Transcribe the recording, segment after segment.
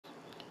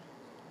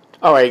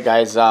All right,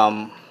 guys.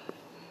 As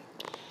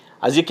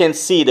you can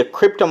see, the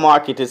crypto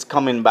market is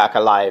coming back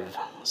alive.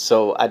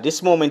 So at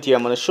this moment here,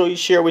 I'm going to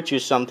share with you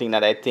something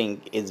that I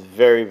think is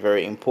very,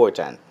 very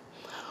important.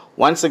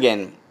 Once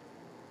again,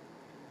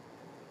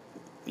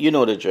 you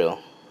know the drill.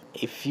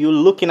 If you're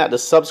looking at the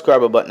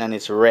subscriber button and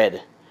it's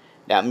red,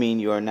 that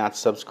means you are not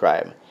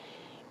subscribed.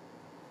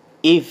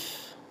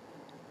 If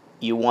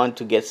you want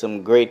to get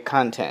some great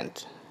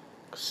content,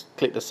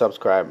 click the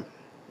subscribe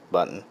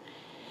button.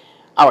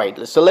 All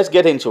right, so let's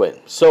get into it.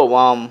 So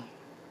I'm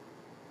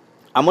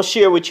gonna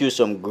share with you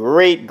some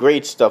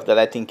great stuff that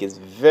I think is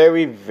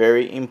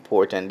very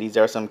important. These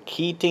are some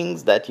key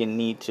things that you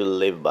need to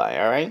live by.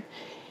 All right,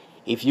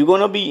 if you're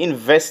gonna be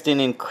investing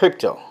in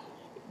crypto,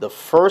 the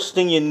first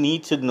thing you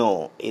need to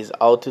know is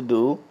how to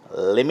do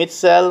limit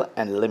sell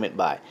and limit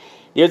buy.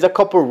 There's a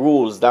couple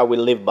rules that we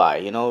live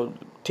by,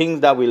 things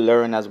that we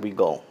learn as we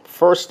go.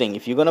 First thing,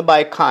 if you're gonna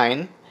buy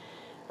coin,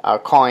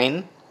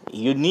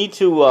 you need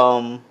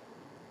to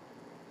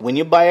when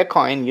you buy a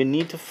coin, you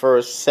need to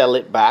first sell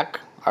it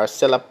back or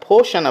sell a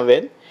portion of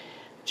it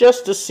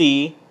just to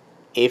see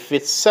if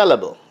it's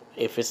sellable.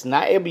 If it's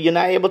not able, you're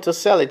not able to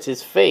sell it,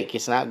 it's fake,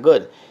 it's not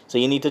good. So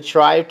you need to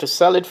try to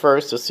sell it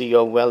first to see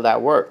how well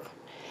that works.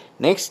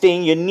 Next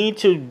thing, you need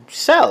to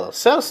sell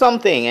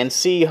something and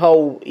see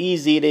how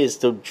easy it is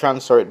to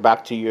transfer it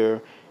back to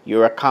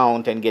your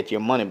account and get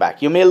your money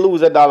back. You may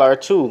lose $1 or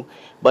 $2,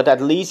 but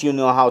at least you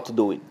know how to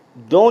do it.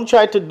 Don't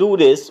try to do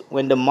this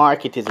when the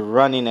market is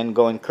running and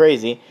going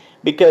crazy,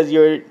 because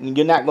you're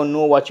not going to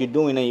know what you're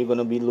doing and you're going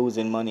to be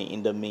losing money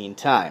in the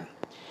meantime.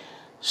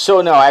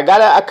 So now I got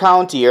an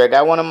account here. I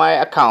got one of my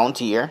account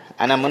here,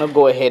 and I'm going to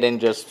go ahead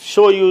and just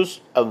show you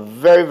a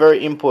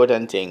very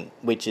important thing,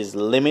 which is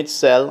limit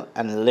sell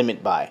and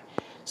limit buy.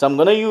 So I'm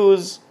going to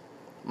use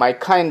my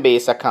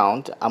Coinbase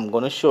account. I'm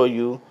going to show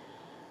you.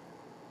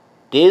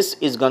 This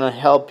is going to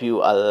help you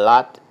a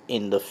lot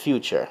in the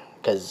future,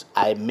 because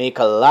I make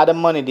a lot of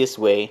money this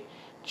way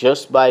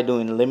just by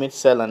doing limit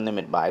sell and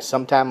limit buy.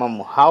 Sometimes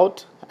I'm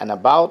out and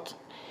about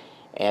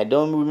and I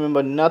don't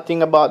remember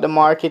nothing about the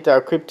market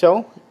or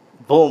crypto.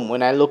 Boom,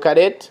 when I look at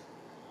it,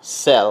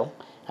 sell,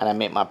 and I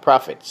make my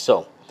profit.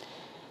 So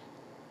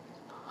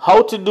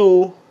how to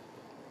do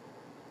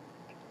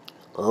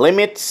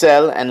limit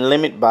sell and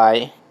limit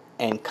buy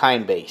in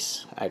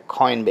Coinbase.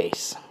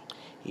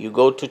 You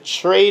go to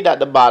trade at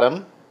the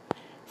bottom.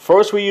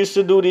 First, we used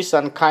to do this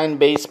on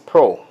Coinbase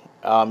Pro.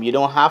 You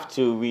don't have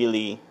to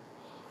really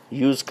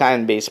use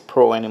Coinbase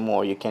Pro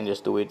anymore. You can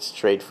just do it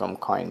straight from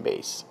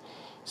Coinbase.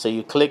 So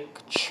you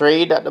click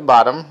trade at the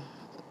bottom.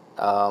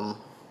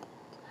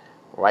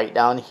 Right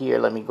down here,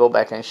 let me go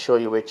back and show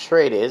you where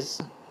trade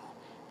is.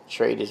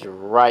 Trade is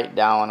right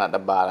down at the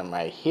bottom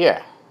right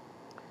here.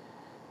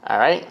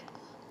 Alright,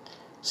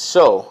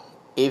 so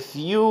if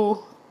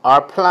you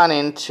are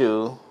planning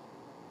to,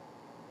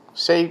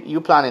 say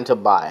you planning to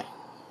buy,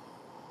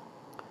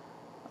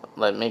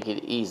 let's make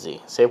it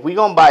easy. So if we're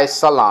gonna buy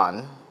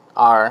Salon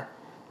or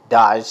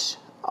Dodge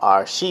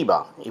or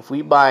Shiba, if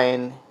we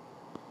buying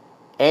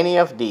any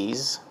of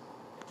these,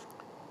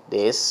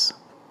 this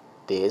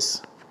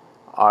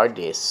or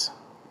this,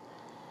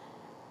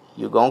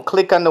 you're gonna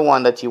click on the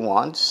one that you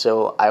want.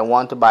 So I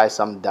want to buy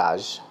some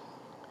Dodge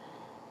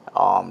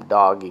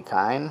doggy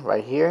kind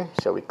right here,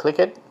 so we click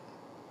it,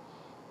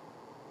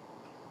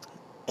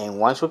 and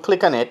once we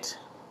click on it,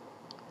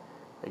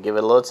 we give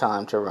it a little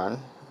time to run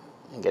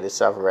and get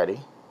itself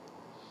ready.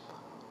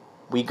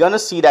 We're gonna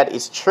see that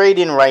it's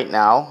trading right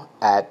now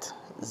at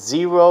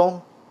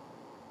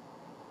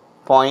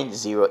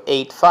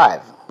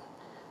 0.085.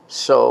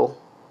 so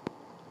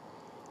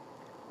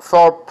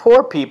for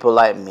poor people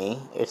like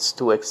me, it's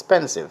too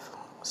expensive.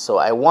 So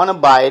I want to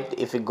buy it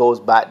if it goes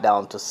back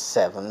down to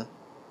 7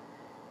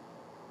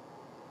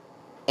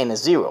 and a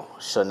 0.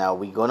 So now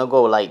we're gonna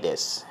go like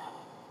this.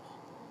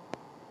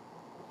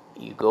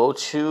 You go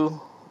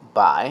to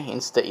buy.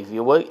 Instead, if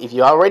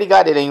you already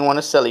got it and you want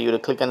to sell it, you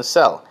click on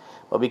sell.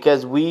 But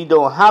because we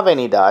don't have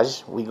any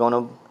Dodge, we're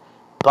gonna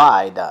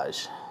buy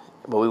Dodge.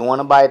 But we want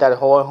to buy it at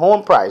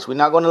home price. We're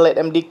not gonna let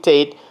them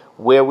dictate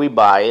where we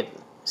buy it.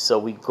 So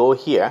we go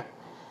here.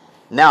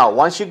 Now,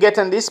 once you get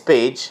on this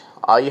page,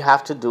 all you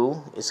have to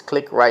do is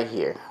click right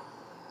here,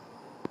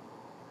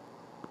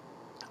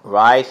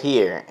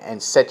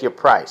 and set your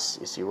price.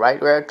 You see right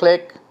where I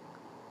click?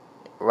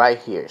 Right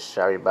here.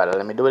 Sorry about it.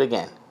 Let me do it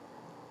again.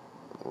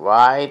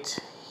 Right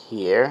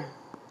here,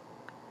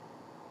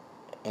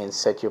 and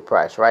set your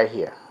price right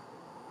here.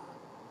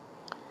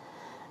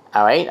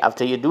 Alright,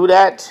 after you do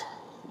that,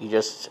 you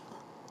just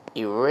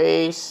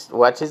erase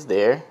what is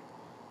there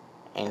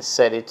and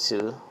set it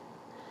to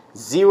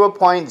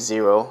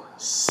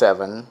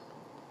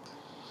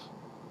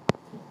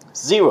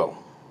 0.070,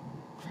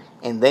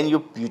 and then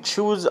you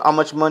choose how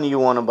much money you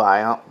want to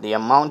buy, the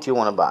amount you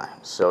want to buy.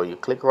 So you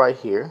click right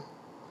here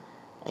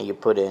and you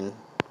put in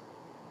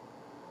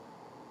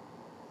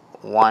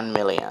 1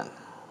 million.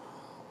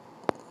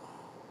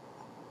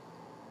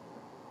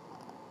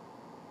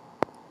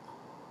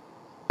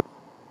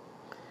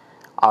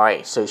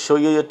 Alright, so show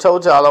you your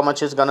total, how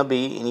much it's gonna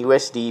be in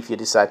USD if you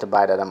decide to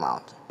buy that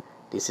amount.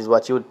 This is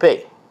what you would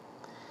pay.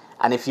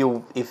 And if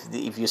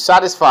you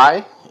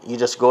satisfy, you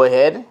just go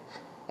ahead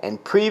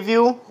and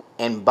preview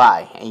and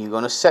buy, and you're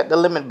gonna set the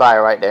limit buy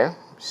right there.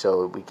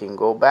 So we can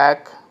go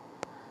back.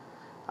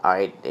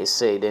 Alright, they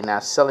say they're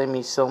not selling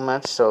me so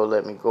much, so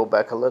let me go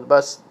back a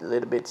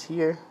little bit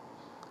here.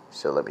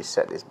 So let me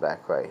set this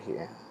back right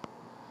here.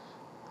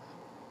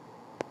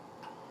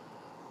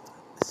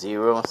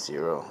 0,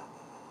 0,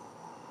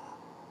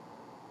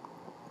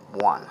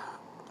 1.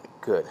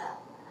 Good.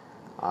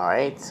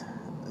 Alright,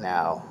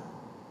 now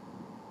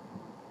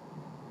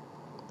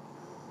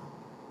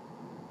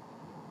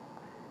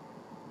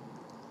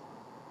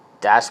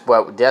that's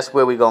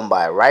where we're gonna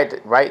buy,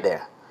 right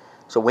there.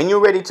 So when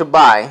you're ready to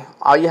buy,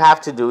 all you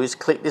have to do is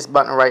click this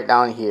button right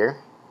down here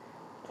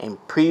and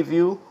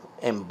preview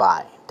and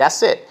buy.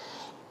 That's it.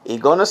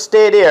 It's gonna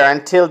stay there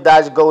until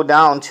that go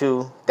down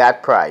to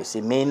that price.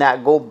 It may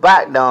not go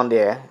back down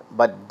there,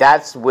 but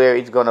that's where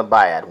it's gonna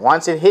buy at.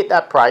 Once it hit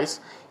that price,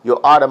 you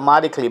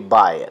automatically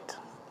buy it,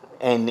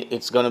 and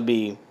it's gonna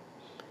be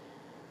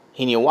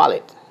in your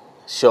wallet.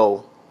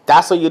 So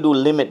that's how you do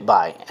limit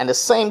buy, and the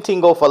same thing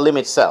go for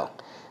limit sell.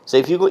 So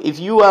if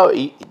you are,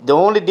 the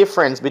only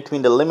difference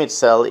between the limit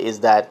sell is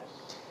that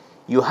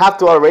you have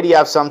to already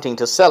have something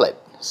to sell it.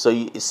 So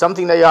it's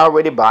something that you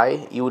already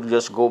buy, you would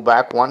just go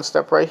back one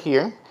step right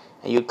here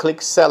and you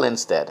click sell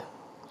instead.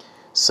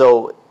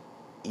 So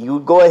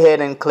you go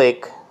ahead and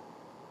click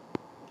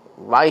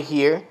right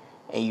here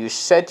and you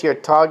set your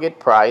target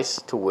price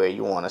to where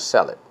you want to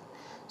sell it.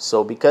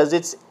 So because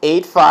it's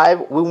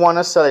 8.5, we want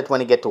to sell it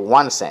when it get to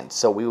 1 cent.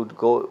 So we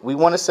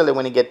want to sell it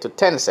when it get to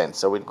 10 cents.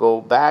 So we'd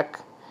go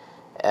back.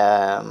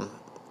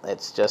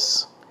 Let's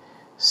just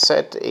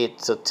set it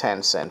to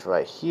 10 cents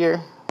right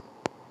here.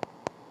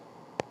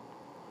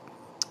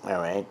 All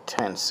right,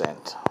 10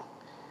 cents.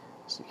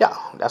 So yeah,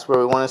 that's where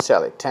we want to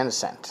sell it, 10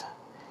 cents.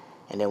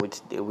 And then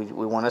we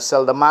want to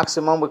sell the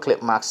maximum. We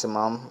click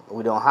maximum.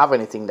 We don't have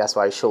anything, that's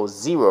why it shows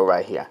 0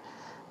 right here.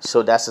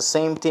 So that's the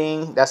same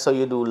thing. That's how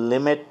you do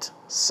limit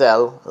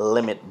sell,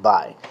 limit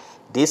buy.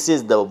 This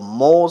is the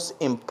most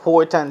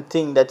important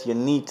thing that you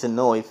need to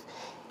know. If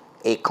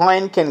a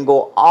coin can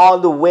go all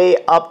the way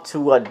up to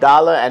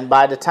 $1, and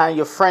by the time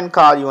your friend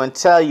call you and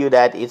tell you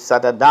that it's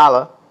at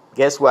 $1,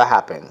 guess what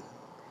happened?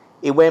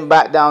 It went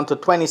back down to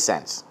 20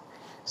 cents.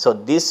 So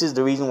this is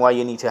the reason why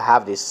you need to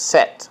have this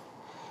set.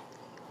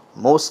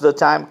 Most of the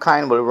time,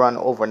 coin will run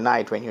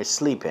overnight when you're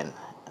sleeping.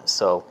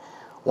 So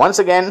once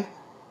again,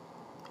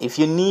 if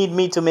you need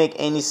me to make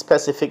any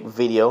specific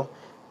video,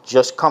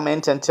 just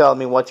comment and tell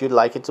me what you'd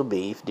like it to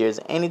be. If there's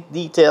any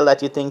detail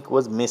that you think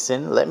was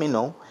missing, let me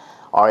know.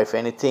 Or if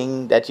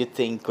anything that you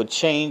think could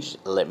change,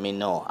 let me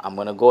know. I'm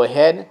going to go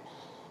ahead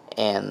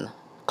and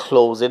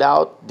close it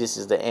out. This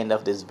is the end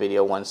of this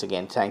video. Once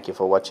again, thank you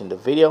for watching the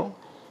video.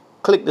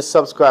 Click the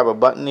subscriber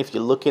button if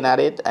you're looking at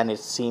it and it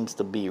seems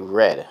to be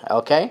red.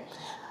 Okay?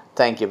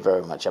 Thank you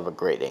very much. Have a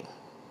great day.